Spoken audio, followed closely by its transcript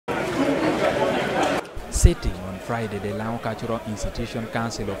Sitting on Friday, the Lango Cultural Institution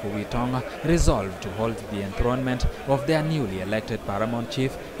Council of Owiitong resolved to hold the enthronement of their newly elected Paramount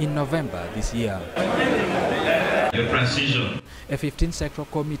chief in November this year. A 15-sector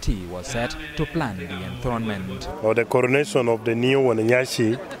committee was set to plan the enthronement. The coronation of the new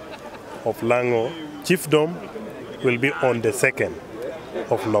Wananyashi of Lango chiefdom will be on the 2nd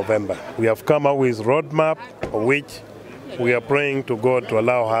of November. We have come up with a roadmap of which we are praying to God to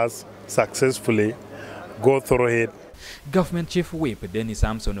allow us successfully go through it. Government Chief Whip Denis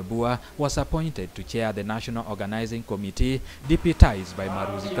Hamson Obua was appointed to chair the National Organizing Committee, deputized by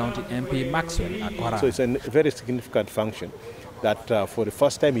Maruzi County MP Maxuel Akora. So it's a very significant function that for the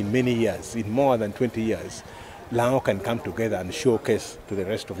first time in many years, in more than 20 years, Lango can come together and showcase to the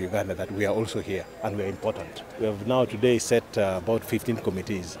rest of Uganda that we are also here and we are important. We have now today set about 15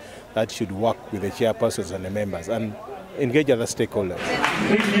 committees that should work with the chairpersons and the members and engage other stakeholders.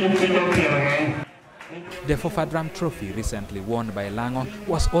 The FUFA Drum trophy recently won by Lango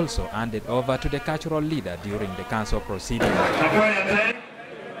was also handed over to the cultural leader during the council proceeding.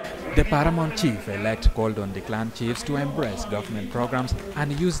 The Paramount chief-elect called on the clan chiefs to embrace government programs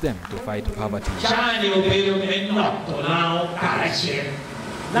and use them to fight poverty.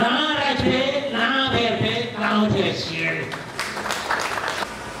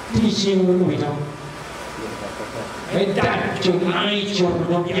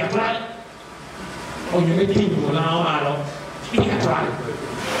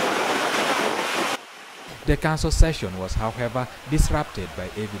 The council session was, however, disrupted by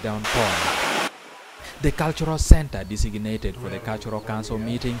heavy downpour. The cultural center designated for the cultural council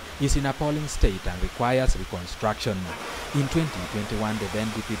meeting is in appalling state and requires reconstruction. In 2021, the then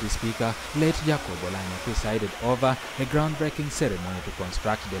deputy speaker, late Jacob Olanyo, presided over a groundbreaking ceremony to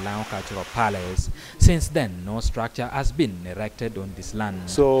construct the Lango Cultural Palace. Since then, no structure has been erected on this land.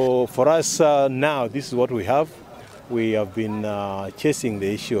 So for us now, this is what we have. We have been chasing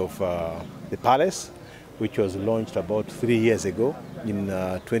the issue of the palace, which was launched about 3 years ago in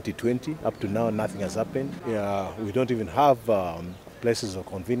 2020. Up to now, nothing has happened. We don't even have places of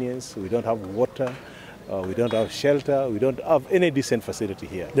convenience. We don't have water. We don't have shelter. We don't have any decent facility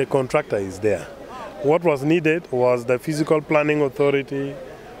here. The contractor is there. What was needed was the physical planning authority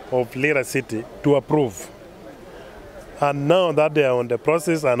of Lira City to approve. And now that they are on the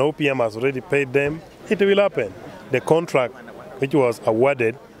process and OPM has already paid them, it will happen. The contract which was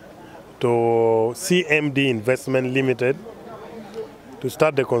awarded to CMD Investment Limited to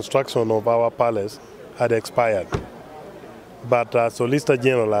start the construction of our palace had expired. But Solicitor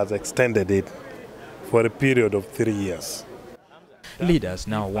General has extended it for a period of 3 years. Leaders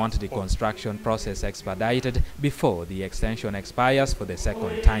now want the construction process expedited before the extension expires for the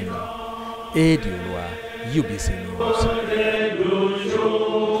second time. Ediolua, UBC News.